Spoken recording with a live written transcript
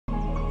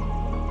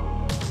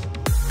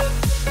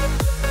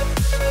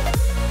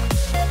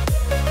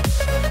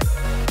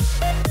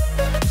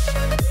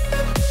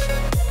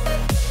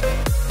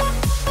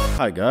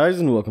Hi guys,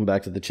 and welcome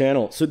back to the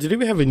channel. So today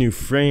we have a new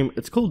frame.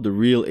 It's called the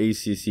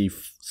Realacc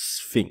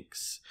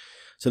Sphonx.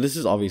 So this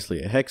is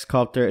obviously a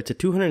Hexcopter. It's a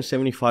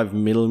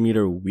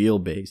 275mm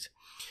wheelbase.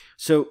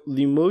 So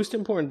the most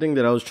important thing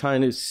that I was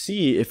trying to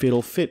see if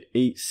it'll fit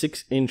a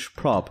 6-inch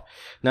prop.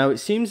 Now it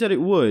seems that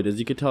it would, as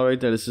you can tell right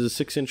there, this is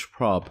a 6-inch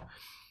prop.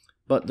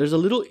 But there's a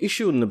little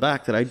issue in the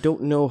back that I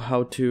don't know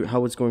how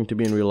it's going to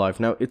be in real life.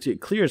 Now it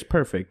clears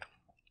perfect,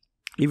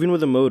 even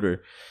with a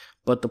motor.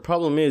 But the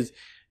problem is,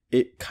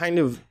 it kind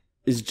of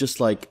is just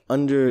like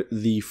under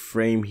the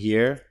frame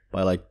here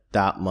by like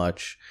that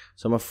much.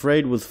 So I'm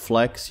afraid with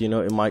flex, you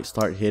know, it might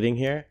start hitting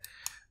here.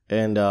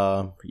 And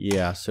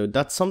yeah, so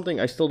that's something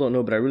I still don't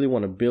know, but I really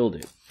want to build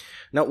it.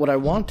 Now what I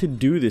want to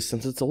do this,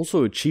 since it's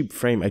also a cheap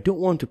frame, I don't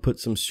want to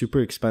put some super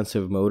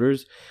expensive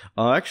motors.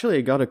 Actually,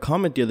 I got a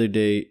comment the other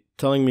day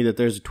telling me that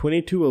there's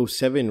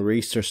 2207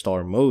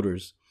 Racerstar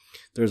motors.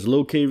 There's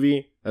low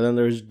kV, and then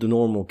there's the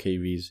normal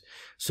kVs.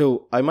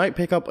 So I might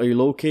pick up a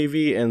low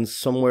kV and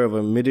somewhere of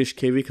a mid-ish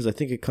kV, because I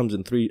think it comes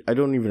in 3. I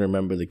don't even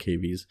remember the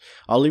kVs.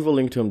 I'll leave a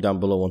link to them down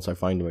below once I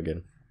find them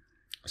again.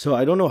 So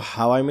I don't know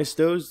how I missed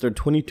those. They're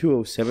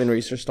 2207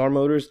 Racerstar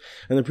motors,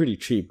 and they're pretty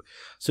cheap.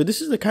 So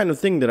this is the kind of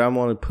thing that I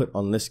want to put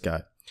on this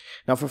guy.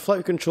 Now for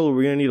flight control,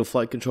 we're going to need a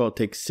flight control that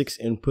takes 6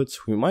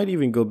 inputs. We might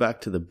even go back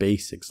to the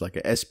basics, like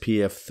a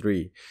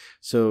SPF3.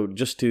 So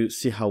just to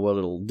see how well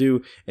it'll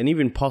do, and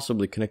even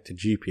possibly connect to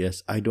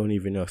GPS. I don't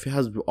even know. If it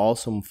has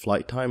awesome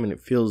flight time and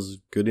it feels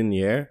good in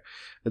the air,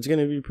 it's going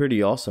to be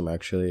pretty awesome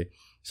actually.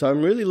 So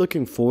I'm really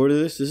looking forward to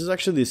this. This is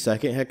actually the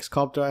second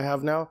Hexcopter I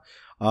have now.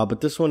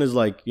 But this one is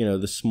like, you know,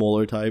 the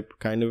smaller type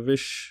kind of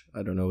ish.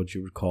 I don't know what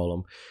you would call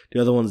them.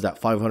 The other one's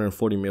that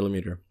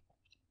 540mm.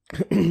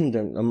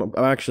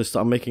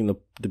 I'm making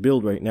the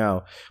build right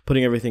now,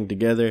 putting everything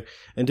together,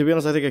 and to be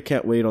honest, I think I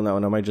can't wait on that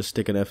one. I might just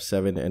stick an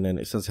F7, and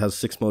then since it has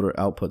 6 motor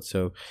output,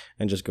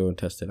 and just go and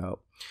test it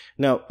out.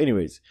 Now,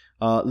 anyways,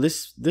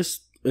 this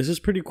is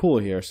pretty cool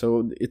here.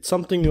 So it's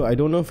something new. I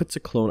don't know if it's a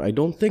clone. I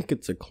don't think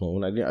it's a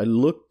clone. I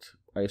looked,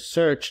 I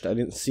searched, I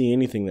didn't see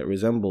anything that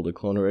resembled a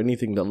clone or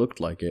anything that looked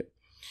like it.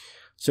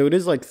 So it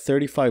is like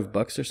 35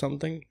 bucks or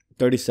something,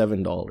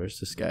 $37.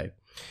 This guy.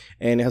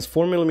 And it has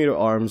 4mm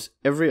arms.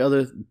 Every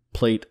other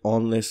plate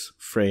on this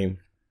frame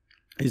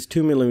is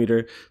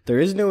 2mm. There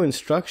is no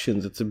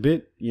instructions. It's a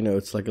bit, you know,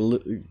 it's like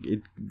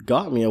it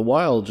got me a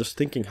while just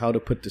thinking how to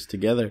put this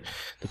together.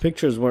 The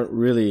pictures weren't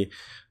really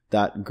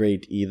that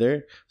great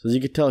either. So as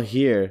you can tell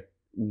here,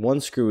 one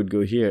screw would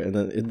go here, and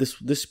then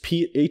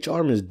each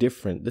arm is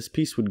different. This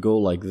piece would go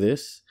like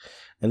this,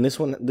 and this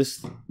one,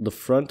 the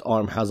front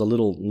arm has a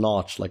little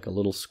notch, like a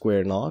little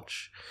square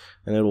notch,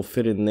 and it'll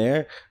fit in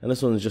there. And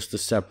this one is just a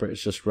separate,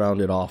 it's just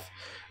rounded off.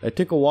 It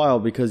took a while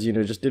because, you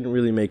know, it just didn't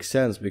really make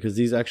sense, because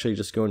these actually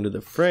just go into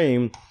the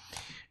frame,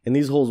 and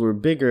these holes were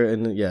bigger,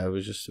 and yeah, it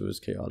was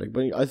chaotic.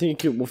 But I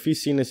think if you've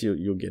seen this,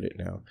 you'll get it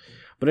now.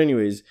 But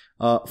anyways,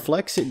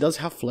 flex, it does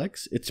have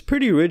flex. It's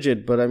pretty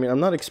rigid, but I mean, I'm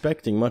not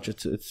expecting much.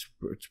 It's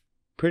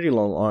pretty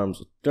long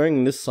arms.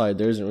 During this side,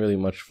 there isn't really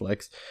much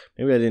flex.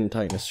 Maybe I didn't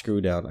tighten a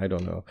screw down. I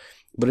don't know.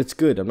 But it's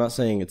good. I'm not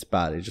saying it's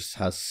bad. It just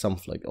has some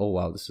flex. Oh,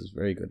 wow, this is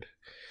very good.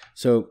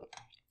 So,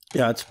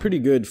 yeah, it's pretty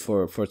good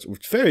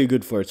it's very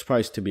good for its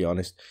price, to be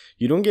honest.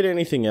 You don't get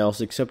anything else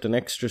except an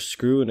extra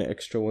screw and an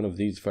extra one of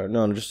these.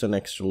 No, just an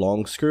extra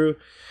long screw.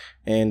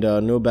 And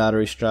no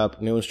battery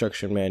strap, no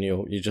instruction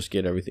manual. You just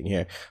get everything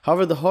here.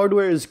 However, the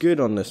hardware is good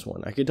on this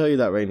one. I can tell you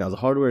that right now. The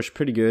hardware is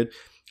pretty good.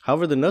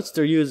 However, the nuts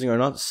they're using are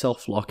not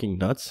self-locking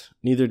nuts.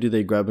 Neither do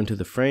they grab into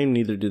the frame.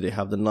 Neither do they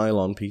have the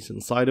nylon piece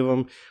inside of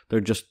them.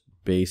 They're just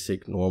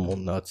basic, normal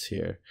nuts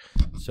here.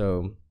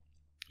 So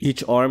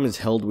each arm is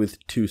held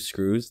with 2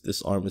 screws.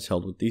 This arm is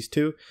held with these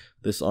 2.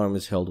 This arm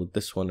is held with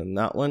this one and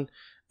that one.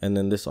 And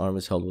then this arm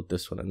is held with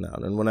this one and that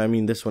one. And when I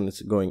mean this one,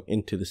 it's going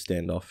into the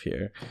standoff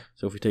here.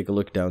 So if we take a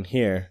look down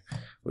here,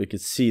 we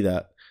could see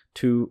that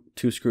two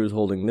screws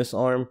holding this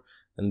arm,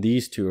 and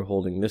these 2 are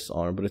holding this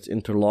arm, but it's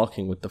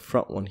interlocking with the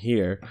front one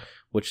here,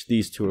 which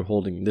these 2 are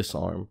holding this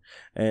arm.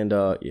 And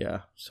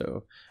yeah,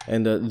 so,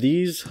 and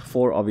these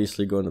 4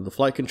 obviously go into the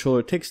flight controller.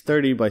 It takes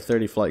 30 by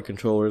 30 flight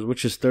controllers,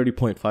 which is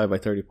 30.5 by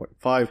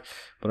 30.5,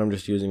 but I'm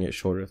just using it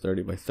shorter,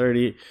 30 by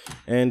 30.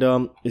 And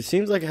it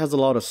seems like it has a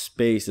lot of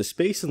space. The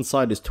space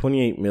inside is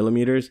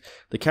 28mm.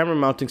 The camera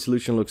mounting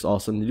solution looks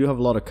awesome. They do have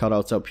a lot of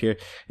cutouts up here.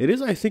 It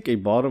is, I think, a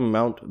bottom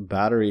mount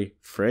battery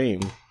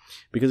frame,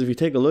 because if you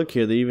take a look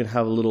here, they even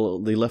have a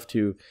little, they left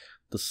you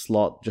the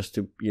slot just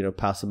to, you know,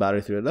 pass the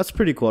battery through it. That's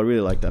pretty cool. I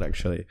really like that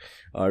actually.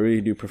 I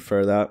really do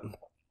prefer that.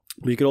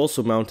 But you could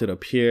also mount it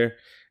up here,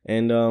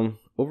 and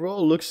overall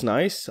it looks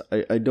nice.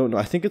 I don't know.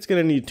 I think it's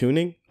gonna need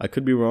tuning. I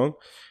could be wrong,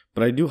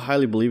 but I do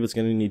highly believe it's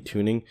gonna need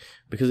tuning,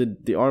 because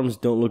the arms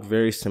don't look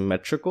very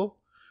symmetrical.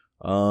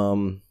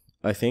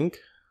 I think,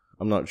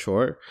 I'm not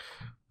sure,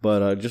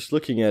 but just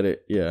looking at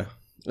it, yeah.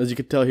 As you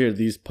can tell here,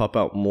 these pop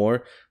out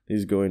more,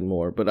 these go in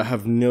more, but I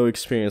have no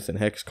experience in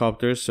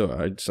Hexcopters, so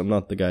I'm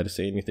not the guy to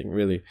say anything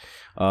really.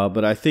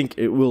 But I think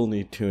it will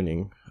need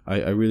tuning.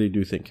 I really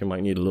do think it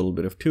might need a little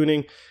bit of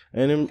tuning,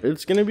 and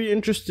it's going to be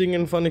interesting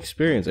and fun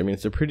experience. I mean,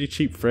 it's a pretty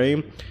cheap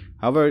frame.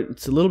 However,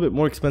 it's a little bit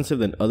more expensive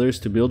than others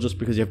to build just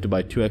because you have to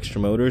buy 2 extra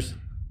motors.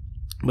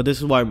 But this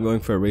is why I'm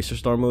going for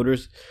Racerstar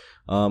motors.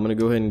 I'm gonna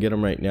go ahead and get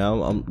them right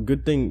now.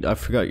 Good thing I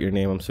forgot your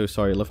name. I'm so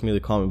sorry. Left me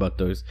the comment about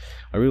those.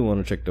 I really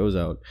want to check those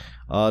out.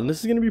 This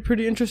is gonna be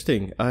pretty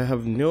interesting. I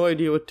have no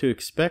idea what to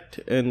expect,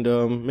 and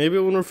maybe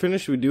when we're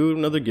finished, we do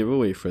another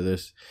giveaway for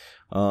this.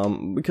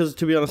 Because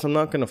to be honest, I'm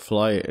not gonna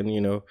fly it, and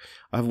you know,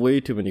 I have way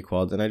too many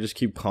quads, and I just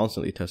keep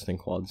constantly testing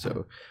quads.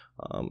 So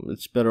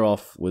it's better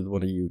off with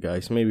one of you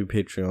guys, maybe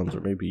Patreons or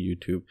maybe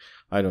YouTube.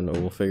 I don't know.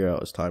 We'll figure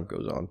out as time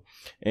goes on.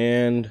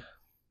 And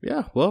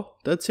yeah, well,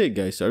 that's it,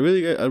 guys. So I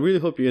really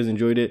hope you guys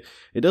enjoyed it.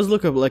 It does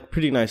look like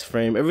pretty nice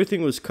frame.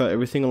 Everything was cut,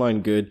 everything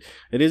aligned good.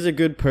 It is a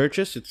good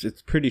purchase.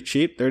 It's pretty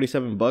cheap,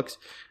 37 bucks,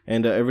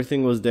 and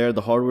everything was there.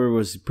 The hardware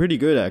was pretty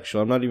good,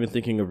 actually. I'm not even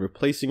thinking of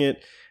replacing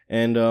it.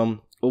 And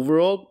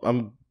overall,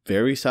 I'm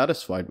very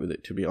satisfied with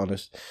it, to be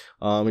honest.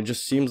 It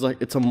just seems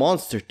like it's a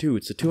monster too.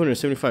 It's a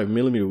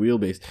 275mm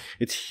wheelbase.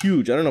 It's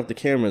huge. I don't know if the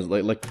camera is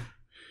like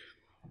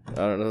I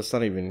don't know. It's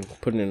not even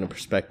putting it in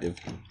perspective.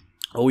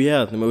 Oh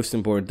yeah, the most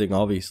important thing,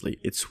 obviously,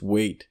 its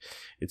weight.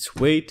 Its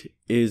weight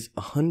is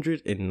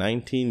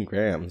 119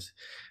 grams.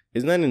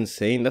 Isn't that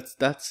insane?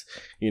 That's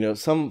you know,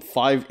 some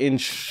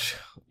 5-inch,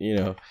 you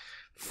know,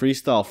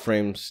 freestyle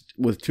frames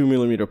with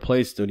 2mm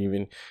plates don't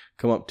even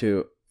come up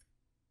to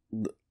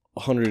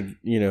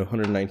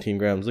 119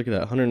 grams. Look at that,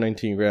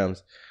 119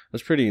 grams.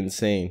 That's pretty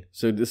insane.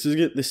 So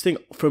this thing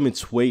from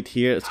its weight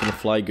here, it's gonna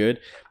fly good.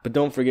 But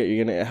don't forget,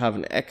 you're gonna have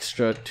an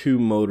extra 2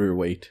 motor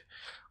weight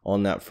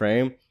on that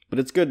frame. But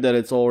it's good that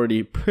it's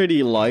already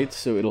pretty light,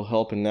 so it'll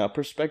help in that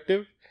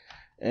perspective.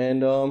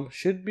 And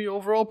should be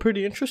overall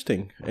pretty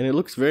interesting. And it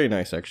looks very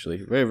nice, actually.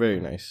 Very, very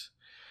nice.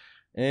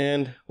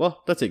 And,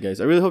 well, that's it,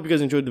 guys. I really hope you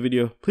guys enjoyed the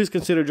video. Please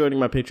consider joining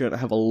my Patreon. I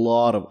have a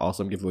lot of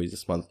awesome giveaways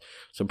this month.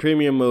 Some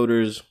premium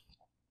motors,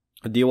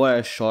 a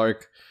DYS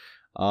Shark,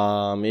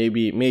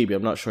 maybe,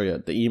 I'm not sure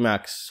yet. The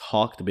Emax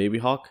Hawk, the Baby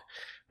Hawk.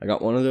 I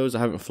got one of those. I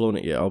haven't flown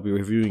it yet. I'll be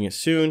reviewing it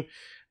soon.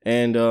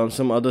 And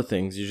some other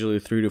things, usually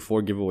 3 to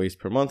 4 giveaways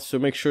per month. So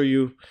make sure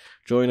you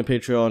join the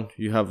Patreon.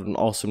 You have an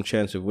awesome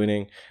chance of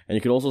winning. And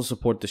you can also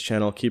support this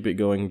channel, keep it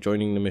going,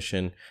 joining the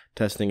mission,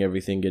 testing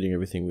everything, getting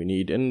everything we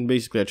need. And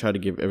basically, I try to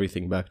give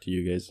everything back to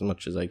you guys as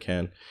much as I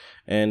can.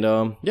 And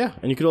yeah,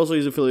 and you can also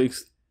use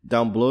affiliates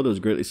down below. Those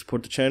greatly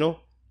support the channel.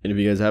 And if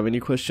you guys have any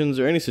questions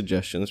or any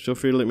suggestions, feel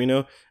free to let me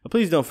know. And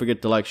please don't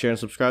forget to like, share, and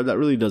subscribe. That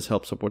really does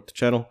help support the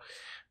channel.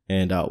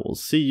 And I will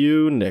see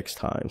you next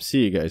time.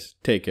 See you guys.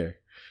 Take care.